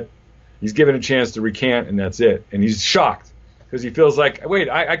submit. He's given a chance to recant, and that's it. And he's shocked because he feels like, wait,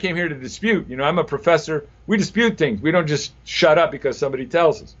 I came here to dispute. You know, I'm a professor. We dispute things. We don't just shut up because somebody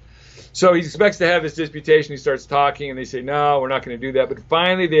tells us. So he expects to have this disputation. He starts talking, and they say, no, we're not going to do that. But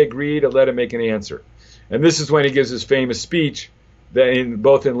finally, they agree to let him make an answer. And this is when he gives his famous speech,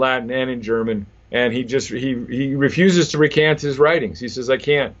 both in Latin and in German. And he refuses to recant his writings. He says, I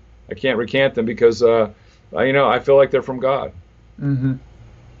can't recant them because, I feel like they're from God. Mm-hmm.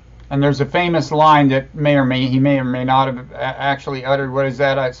 And there's a famous line that he may or may not have actually uttered. What is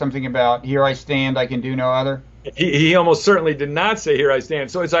that? Something about, here I stand, I can do no other? He almost certainly did not say, here I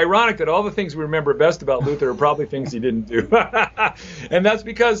stand. So it's ironic that all the things we remember best about Luther are probably things he didn't do. And that's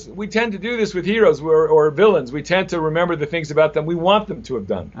because we tend to do this with heroes or villains. We tend to remember the things about them we want them to have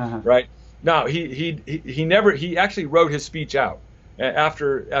done, right? Now, he actually wrote his speech out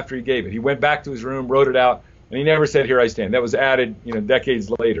after he gave it. He went back to his room, wrote it out, and he never said, here I stand. That was added,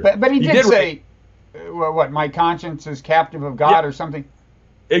 decades later. But he did say, what, my conscience is captive of God, or something?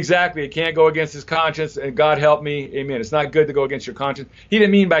 Exactly. It can't go against his conscience, and God help me. Amen. It's not good to go against your conscience. He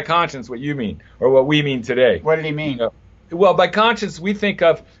didn't mean by conscience what you mean or what we mean today. What did he mean? Well, by conscience, we think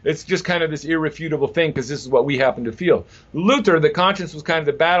of it's just kind of this irrefutable thing because this is what we happen to feel. Luther, the conscience was kind of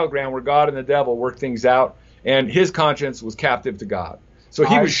the battleground where God and the devil worked things out, and his conscience was captive to God. So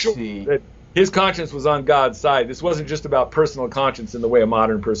he was sure that his conscience was on God's side. This wasn't just about personal conscience in the way a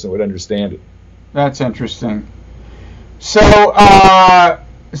modern person would understand it. That's interesting. So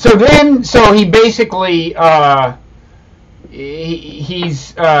he basically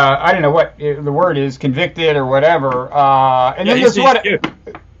he's I don't know what the word is, convicted or whatever. And then there's what?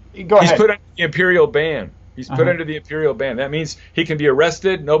 Go ahead. He's put under the imperial ban. He's put under the imperial ban. That means he can be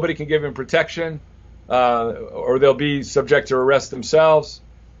arrested. Nobody can give him protection. or they'll be subject to arrest themselves.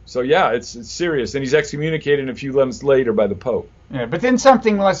 So yeah, it's serious. And he's excommunicated a few months later by the Pope. Yeah, but then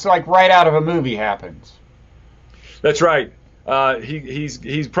something less like right out of a movie happens. That's right.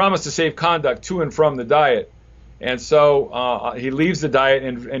 He's promised to safe conduct to and from the Diet. And so he leaves the Diet,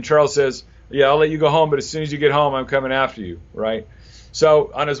 and Charles says, yeah, I'll let you go home, but as soon as you get home, I'm coming after you, right?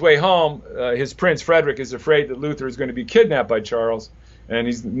 So on his way home, his prince, Frederick, is afraid that Luther is going to be kidnapped by Charles, and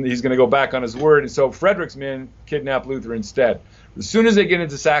he's going to go back on his word. And so Frederick's men kidnap Luther instead. As soon as they get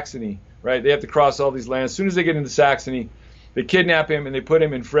into Saxony, right, they have to cross all these lands. As soon as they get into Saxony, they kidnap him, and they put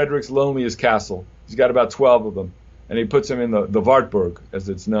him in Frederick's loneliest castle. He's got about 12 of them, and he puts him in the Wartburg, as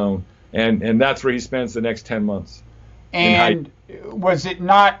it's known. And that's where he spends the next 10 months. And was it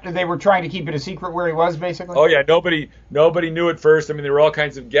not, they were trying to keep it a secret where he was, basically? Oh, yeah, nobody knew at first. I mean, there were all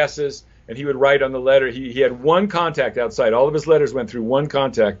kinds of guesses, and he would write on the letter. He had one contact outside. All of his letters went through one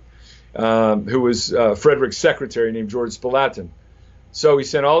contact, who was Frederick's secretary named George Spalatin. So he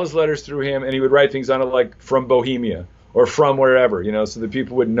sent all his letters through him, and he would write things on it like from Bohemia or from wherever, so that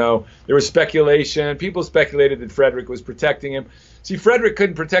people would know. There was speculation. People speculated that Frederick was protecting him. See, Frederick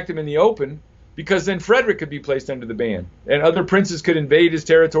couldn't protect him in the open, because then Frederick could be placed under the ban, and other princes could invade his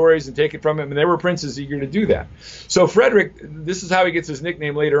territories and take it from him, and there were princes eager to do that. So Frederick, this is how he gets his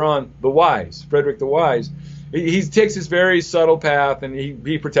nickname later on, the Wise, Frederick the Wise. He takes this very subtle path, and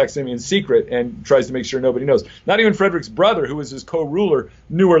he protects him in secret and tries to make sure nobody knows. Not even Frederick's brother, who was his co-ruler,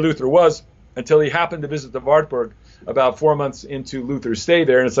 knew where Luther was until he happened to visit the Wartburg about 4 months into Luther's stay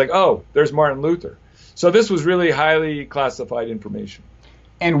there, and it's like, oh, there's Martin Luther. So this was really highly classified information.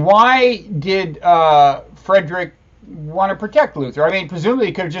 And why did Frederick want to protect Luther? I mean, presumably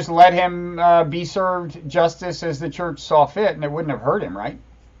he could have just let him be served justice as the church saw fit, and it wouldn't have hurt him, right?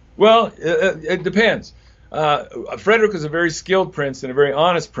 Well, it depends. Frederick was a very skilled prince and a very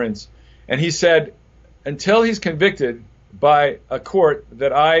honest prince, and he said, until he's convicted by a court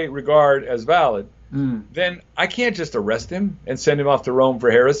that I regard as valid, then I can't just arrest him and send him off to Rome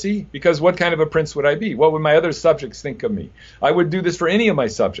for heresy, because what kind of a prince would I be? What would my other subjects think of me? I would do this for any of my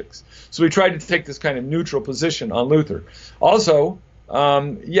subjects. So he tried to take this kind of neutral position on Luther. Also,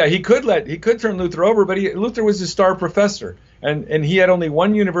 he could turn Luther over, but Luther was his star professor, and he had only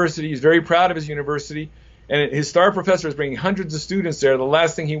one university. He's very proud of his university, and his star professor is bringing hundreds of students there. The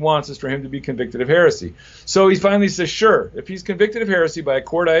last thing he wants is for him to be convicted of heresy. So he finally says, sure, if he's convicted of heresy by a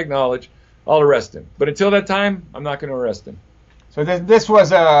court I acknowledge, I'll arrest him. But until that time, I'm not going to arrest him. So this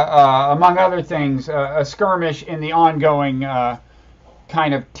was, among other things, a skirmish in the ongoing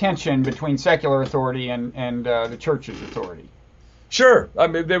kind of tension between secular authority and the church's authority. Sure. I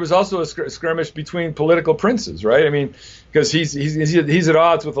mean, there was also a skirmish between political princes, right? I mean, because he's at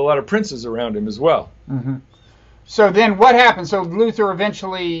odds with a lot of princes around him as well. Mm-hmm. So then what happens? So Luther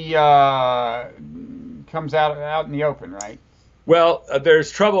eventually comes out in the open, right? Well,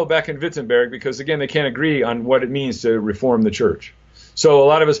 there's trouble back in Wittenberg because, again, they can't agree on what it means to reform the church. So a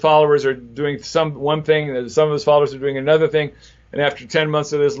lot of his followers are doing one thing, and some of his followers are doing another thing. And after 10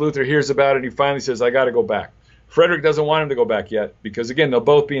 months of this, Luther hears about it, and he finally says, I got to go back. Frederick doesn't want him to go back yet because, again, they'll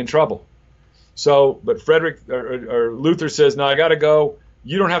both be in trouble. So, but Frederick or Luther says, no, I got to go.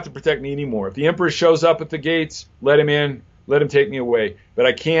 You don't have to protect me anymore. If the emperor shows up at the gates, let him in, let him take me away. But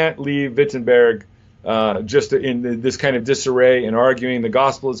I can't leave Wittenberg just in this kind of disarray and arguing. The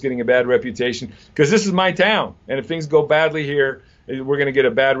gospel is getting a bad reputation because this is my town. And if things go badly here, we're going to get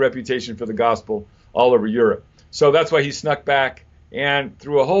a bad reputation for the gospel all over Europe. So that's why he snuck back. And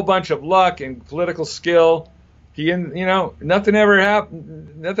through a whole bunch of luck and political skill, nothing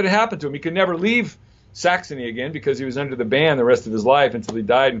happened to him. He could never leave Saxony again because he was under the ban the rest of his life until he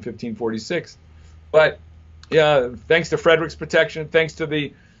died in 1546. But thanks to Frederick's protection, thanks to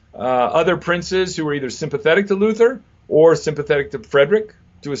the other princes who were either sympathetic to Luther or sympathetic to Frederick,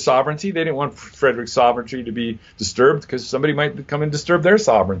 to his sovereignty. They didn't want Frederick's sovereignty to be disturbed because somebody might come and disturb their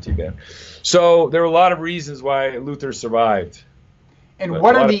sovereignty then. So there were a lot of reasons why Luther survived. And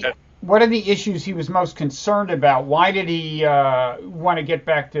what are the issues he was most concerned about? Why did he want to get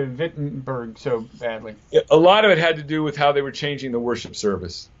back to Wittenberg so badly? A lot of it had to do with how they were changing the worship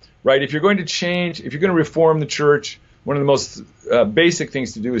service, right? If you're going to reform the church, one of the most basic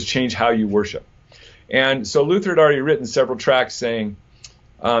things to do is change how you worship. And so Luther had already written several tracts saying,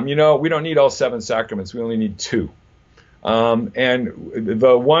 we don't need all 7 sacraments. We only need 2. And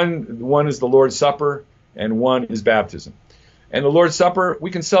the one is the Lord's Supper, and one is baptism. And the Lord's Supper,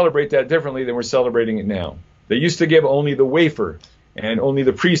 we can celebrate that differently than we're celebrating it now. They used to give only the wafer, and only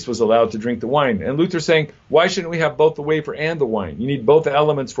the priest was allowed to drink the wine. And Luther's saying, why shouldn't we have both the wafer and the wine? You need both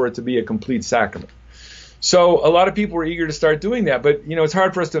elements for it to be a complete sacrament. So a lot of people were eager to start doing that, but it's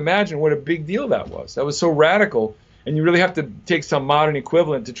hard for us to imagine what a big deal that was. That was so radical, and you really have to take some modern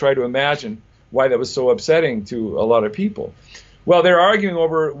equivalent to try to imagine why that was so upsetting to a lot of people. Well, they're arguing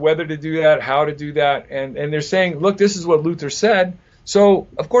over whether to do that, how to do that, and they're saying, look, this is what Luther said, so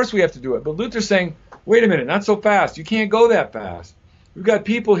of course we have to do it. But Luther's saying, wait a minute, not so fast. You can't go that fast. We've got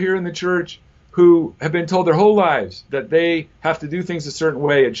people here in the church who have been told their whole lives that they have to do things a certain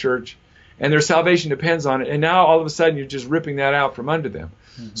way at church, and their salvation depends on it. And now all of a sudden you're just ripping that out from under them.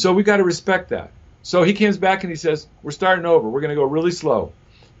 Mm-hmm. So we got to respect that. So he comes back and he says, we're starting over. We're going to go really slow.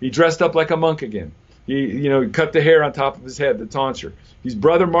 He dressed up like a monk again. He cut the hair on top of his head, the tonsure. He's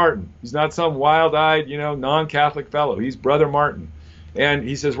Brother Martin. He's not some wild-eyed, non-Catholic fellow. He's Brother Martin. And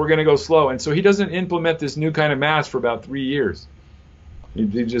he says, we're going to go slow. And so he doesn't implement this new kind of mass for about 3 years. He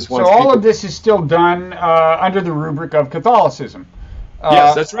just wants so all of this is still done under the rubric of Catholicism.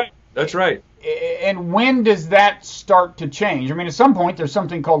 Yes, that's right. That's right. And when does that start to change? I mean, at some point, there's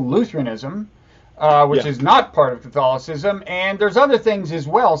something called Lutheranism, which is not part of Catholicism, and there's other things as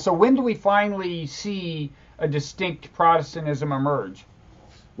well. So when do we finally see a distinct Protestantism emerge?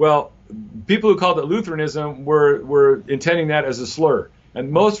 Well, people who called it Lutheranism were intending that as a slur,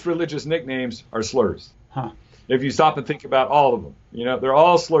 and most religious nicknames are slurs. Huh. If you stop and think about all of them, they're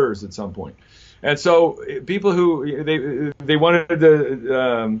all slurs at some point. And so people who they wanted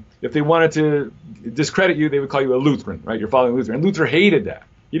to, if they wanted to discredit you, they would call you a Lutheran, right? You're following Luther. And Luther hated that.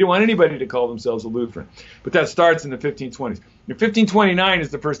 He didn't want anybody to call themselves a Lutheran. But that starts in the 1520s. In 1529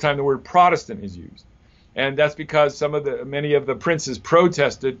 is the first time the word Protestant is used. And that's because many of the princes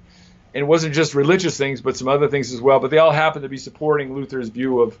protested, and it wasn't just religious things, but some other things as well. But they all happened to be supporting Luther's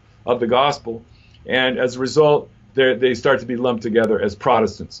view of the gospel. And as a result, they start to be lumped together as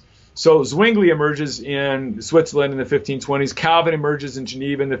Protestants. So Zwingli emerges in Switzerland in the 1520s. Calvin emerges in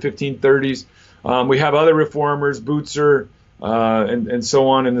Geneva in the 1530s. We have other reformers, Butzer, and so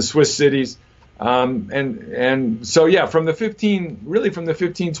on in the Swiss cities. And so, yeah, from the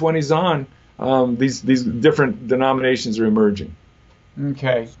 1520s on, these different denominations are emerging.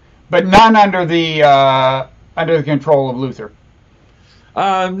 Okay, but none under the control of Luther.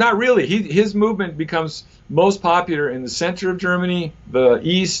 Not really. His movement becomes most popular in the center of Germany, the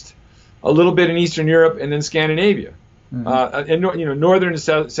East, a little bit in Eastern Europe, and then Scandinavia. Mm-hmm. And northern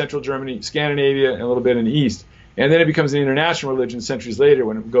and central Germany, Scandinavia, and a little bit in the East. And then it becomes an international religion centuries later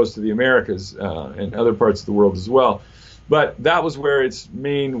when it goes to the Americas and other parts of the world as well. But that was where its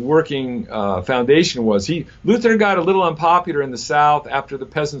main working foundation was. Luther got a little unpopular in the South after the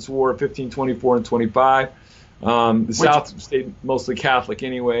Peasants' War of 1524 and 25. South stayed mostly Catholic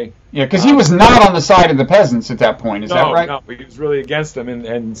anyway. Yeah, because he was not on the side of the peasants at that point. Is that right? No, he was really against them,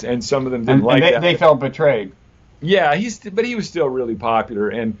 and some of them didn't like that. They felt betrayed. Yeah, but he was still really popular,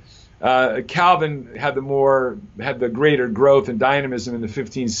 and Calvin had the greater growth and dynamism in the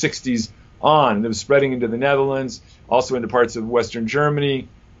 1560s on, and it was spreading into the Netherlands, also into parts of Western Germany,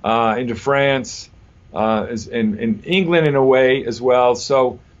 into France, and England in a way as well.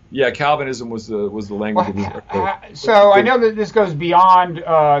 So. Yeah, Calvinism was the language of his. So I know that this goes beyond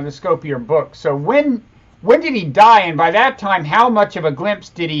the scope of your book. So when did he die, and by that time, how much of a glimpse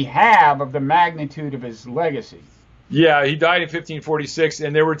did he have of the magnitude of his legacy? Yeah, he died in 1546,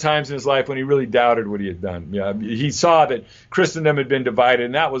 and there were times in his life when he really doubted what he had done. Yeah, he saw that Christendom had been divided,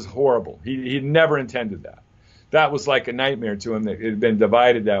 and that was horrible. He never intended that. That was like a nightmare to him that it had been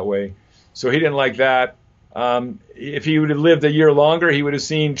divided that way. So he didn't like that. If he would have lived a year longer, he would have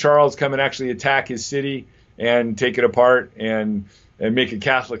seen Charles come and actually attack his city and take it apart and make it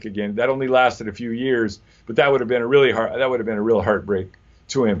Catholic again. That only lasted a few years, but that would have been a real heartbreak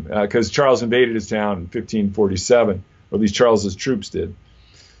to him because Charles invaded his town in 1547, or at least Charles's troops did.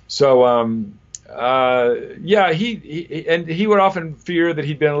 So he would often fear that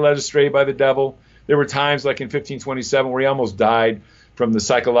he'd been led astray by the devil. There were times like in 1527 where he almost died from the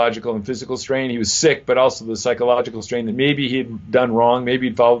psychological and physical strain. He was sick, but also the psychological strain that maybe he'd done wrong, maybe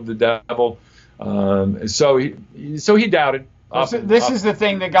he'd followed the devil. So he doubted. This is the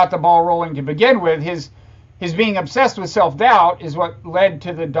thing that got the ball rolling to begin with. His being obsessed with self-doubt is what led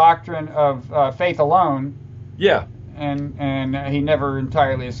to the doctrine of faith alone. Yeah. And he never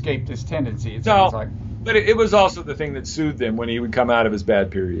entirely escaped this tendency, it sounds like. But it was also the thing that soothed him when he would come out of his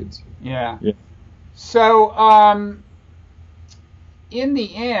bad periods. Yeah. So, in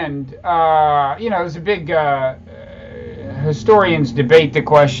the end, there's a big historians debate the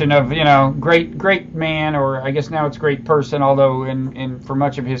question of great man, or I guess now it's great person, although for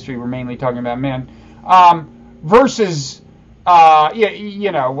much of history we're mainly talking about men, versus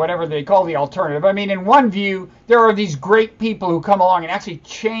whatever they call the alternative. I mean, in one view, there are these great people who come along and actually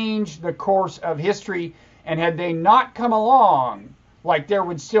change the course of history, And had they not come along, like there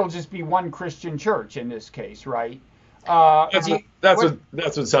would still just be one Christian church in this case, right? That's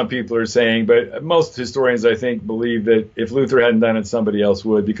what some people are saying, but most historians, I think, believe that if Luther hadn't done it, somebody else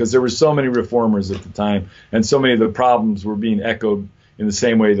would, because there were so many reformers at the time, and so many of the problems were being echoed in the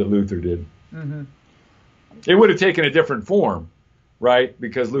same way that Luther did. Mm-hmm. It would have taken a different form, right?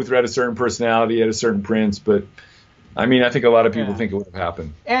 Because Luther had a certain personality, had a certain prince, but I mean, I think a lot of people think it would have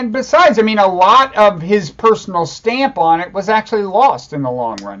happened. And besides, I mean, a lot of his personal stamp on it was actually lost in the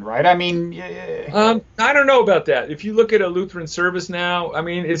long run, right? I mean, I don't know about that. If you look at a Lutheran service now, I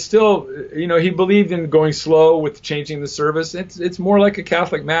mean, it's still, he believed in going slow with changing the service. It's more like a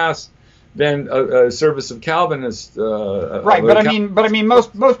Catholic Mass than a service of Calvinist. Right, but I mean,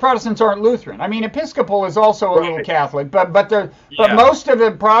 most Protestants aren't Lutheran. I mean, Episcopal is also a little Catholic, but most of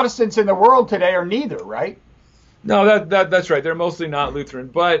the Protestants in the world today are neither, right? No, that's right. They're mostly not Lutheran.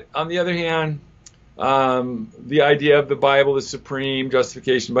 But on the other hand, the idea of the Bible is supreme,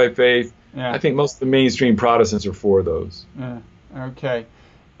 justification by faith. Yeah. I think most of the mainstream Protestants are for those. Okay.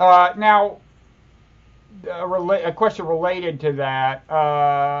 Now, a question related to that,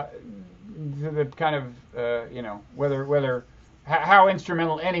 the kind of, whether how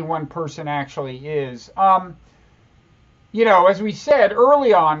instrumental any one person actually is. As we said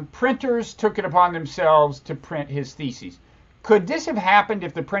early on, printers took it upon themselves to print his theses. Could this have happened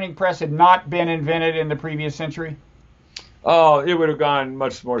if the printing press had not been invented in the previous century? Oh, it would have gone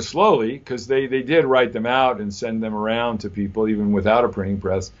much more slowly, because they did write them out and send them around to people even without a printing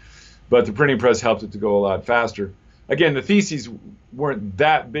press. But the printing press helped it to go a lot faster. Again, the theses weren't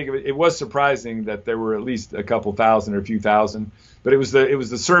that big of it. It was surprising that there were at least a couple thousand or a few thousand, but it was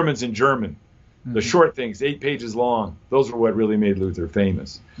the sermons in German. The short things, 8 pages long, those were what really made Luther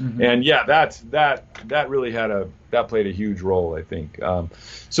famous. Mm-hmm. And yeah, that really that played a huge role, I think.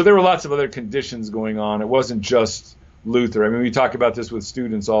 So there were lots of other conditions going on. It wasn't just Luther. I mean, we talk about this with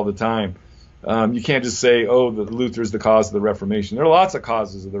students all the time. You can't just say, that Luther's the cause of the Reformation. There are lots of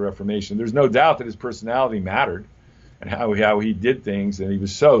causes of the Reformation. There's no doubt that his personality mattered and how he did things, and he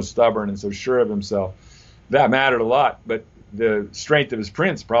was so stubborn and so sure of himself. That mattered a lot, but the strength of his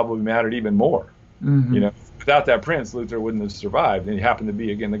prince probably mattered even more. Mm-hmm. Without that prince, Luther wouldn't have survived. And he happened to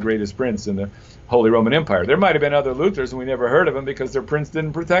be, again, the greatest prince in the Holy Roman Empire. There might have been other Luthers, and we never heard of them because their prince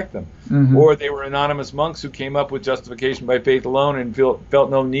didn't protect them. Mm-hmm. Or they were anonymous monks who came up with justification by faith alone and felt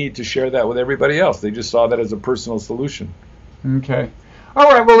no need to share that with everybody else. They just saw that as a personal solution. Okay.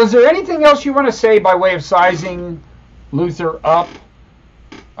 All right. Well, is there anything else you want to say by way of sizing Luther up?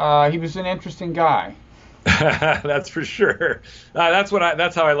 He was an interesting guy. That's for sure. That's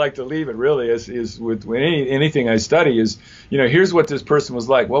how I like to leave it. Really, is with anything I study is, here's what this person was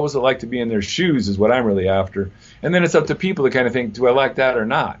like. What was it like to be in their shoes? Is what I'm really after. And then it's up to people to kind of think, do I like that or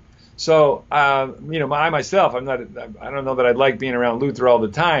not? So, I myself, I don't know that I'd like being around Luther all the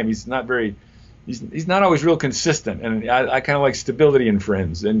time. He's not always real consistent, and I kind of like stability in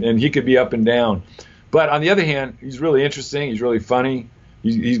friends, and he could be up and down. But on the other hand, he's really interesting. He's really funny.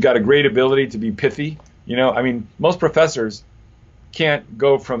 He's got a great ability to be pithy. Most professors can't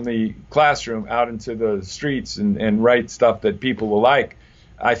go from the classroom out into the streets and write stuff that people will like.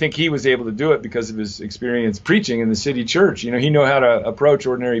 I think he was able to do it because of his experience preaching in the city church. He knew how to approach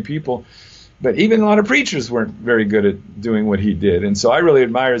ordinary people. But even a lot of preachers weren't very good at doing what he did. And so I really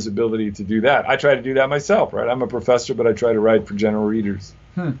admire his ability to do that. I try to do that myself, right? I'm a professor, but I try to write for general readers.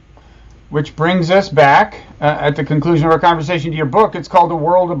 Which brings us back at the conclusion of our conversation to your book. It's called The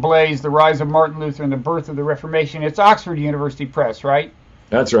World Ablaze, The Rise of Martin Luther and the Birth of the Reformation. It's Oxford University Press, right?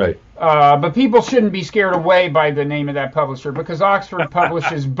 That's right. But people shouldn't be scared away by the name of that publisher, because Oxford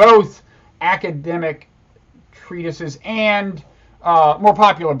publishes both academic treatises and more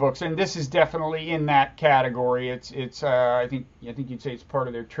popular books, and this is definitely in that category. It's I think you'd say it's part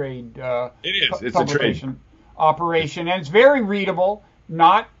of their trade. It is. It's a trade operation, and it's very readable,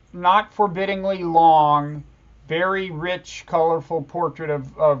 not forbiddingly long, very rich, colorful portrait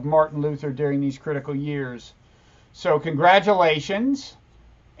of Martin Luther during these critical years. So congratulations,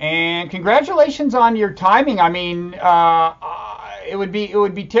 and congratulations on your timing. I mean, it would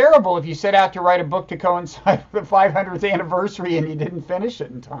be terrible if you set out to write a book to coincide with the 500th anniversary and you didn't finish it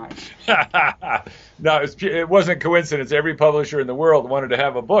in time. No, it wasn't coincidence. Every publisher in the world wanted to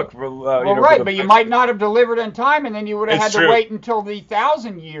have a book. But you might not have delivered in time, and then you would have had to wait until the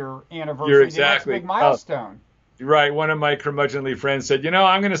 1,000-year anniversary, the next big milestone. Right. One of my curmudgeonly friends said,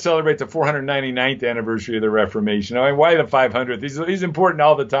 I'm going to celebrate the 499th anniversary of the Reformation. I mean, why the 500th? He's important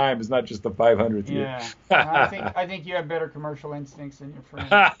all the time. It's not just the 500th year. Yeah. I think you have better commercial instincts than your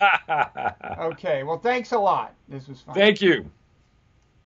friend. Okay. Well, thanks a lot. This was fun. Thank you.